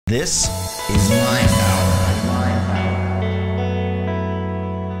This is MindPower.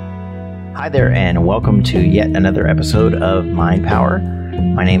 Hi there, and welcome to yet another episode of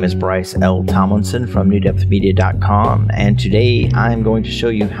MindPower. My name is Bryce L. Tomlinson from newdepthmedia.com, and today I'm going to show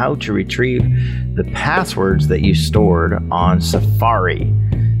you how to retrieve the passwords that you stored on Safari.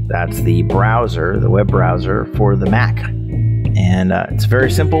 That's the browser, the web browser for the Mac. And it's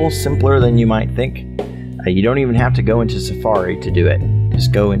very simple, simpler than you might think. You don't even have to go into Safari to do it.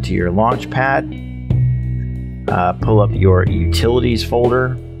 Just go into your Launchpad, pull up your Utilities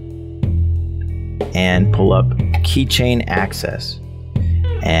folder, and pull up Keychain Access.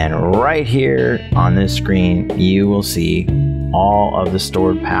 And right here on this screen, you will see all of the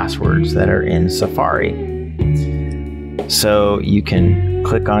stored passwords that are in Safari. So you can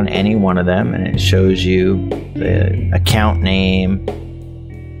click on any one of them and it shows you the account name.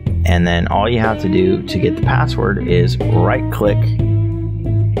 And then all you have to do to get the password is right click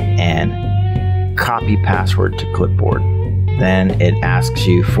and copy password to clipboard. Then it asks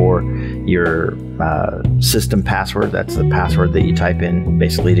you for your system password. That's the password that you type in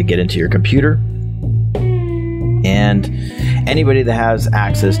basically to get into your computer. And anybody that has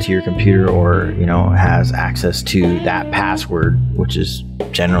access to your computer, or has access to that password, which is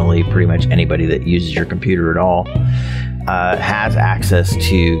generally pretty much anybody that uses your computer at all, has access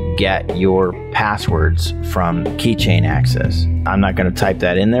to get your passwords from Keychain Access. I'm not going to type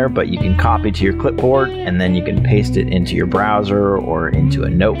that in there, but you can copy to your clipboard and then you can paste it into your browser or into a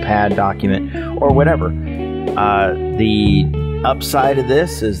notepad document or whatever. The upside of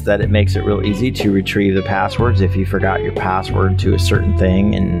this is that it makes it real easy to retrieve the passwords if you forgot your password to a certain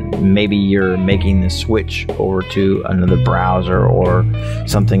thing and maybe you're making the switch over to another browser or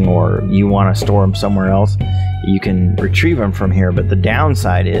something, or you want to store them somewhere else. You can retrieve them from here, but the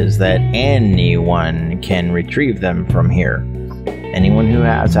downside is that anyone can retrieve them from here. Anyone who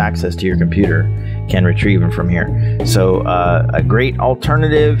has access to your computer can retrieve them from here. So a great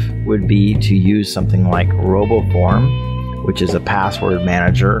alternative would be to use something like Roboform, which is a password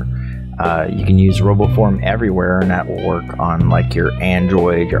manager. You can use Roboform everywhere, and that will work on like your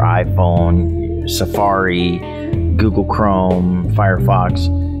Android, your iPhone, Safari, Google Chrome, Firefox,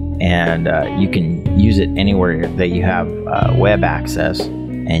 and you can use it anywhere that you have web access,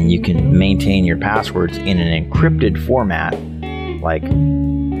 and you can maintain your passwords in an encrypted format, like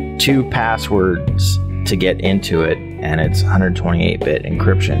 2 passwords to get into it, and it's 128-bit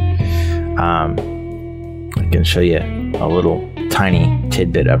encryption. I can show you a little tiny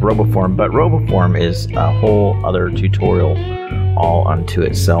tidbit of Roboform, but Roboform is a whole other tutorial all unto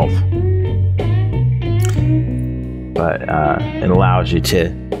itself. But it allows you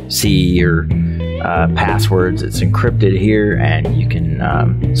to see your passwords. It's encrypted here, and you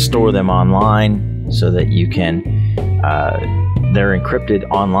can store them online so that you can they're encrypted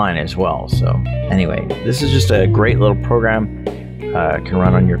online as well. So anyway, this is just a great little program. It can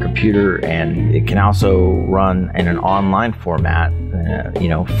run on your computer, and it can also run in an online format,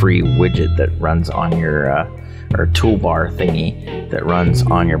 free widget that runs on your or toolbar thingy that runs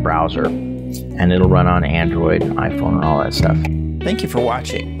on your browser, and it'll run on Android, iPhone, and all that stuff. Thank you for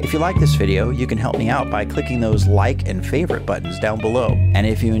watching. If you like this video, you can help me out by clicking those like and favorite buttons down below. And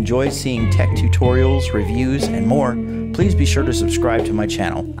if you enjoy seeing tech tutorials, reviews, and more, please be sure to subscribe to my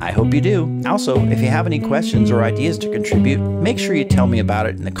channel. I hope you do. Also, if you have any questions or ideas to contribute, make sure you tell me about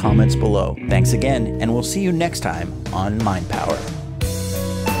it in the comments below. Thanks again, and we'll see you next time on MindPower.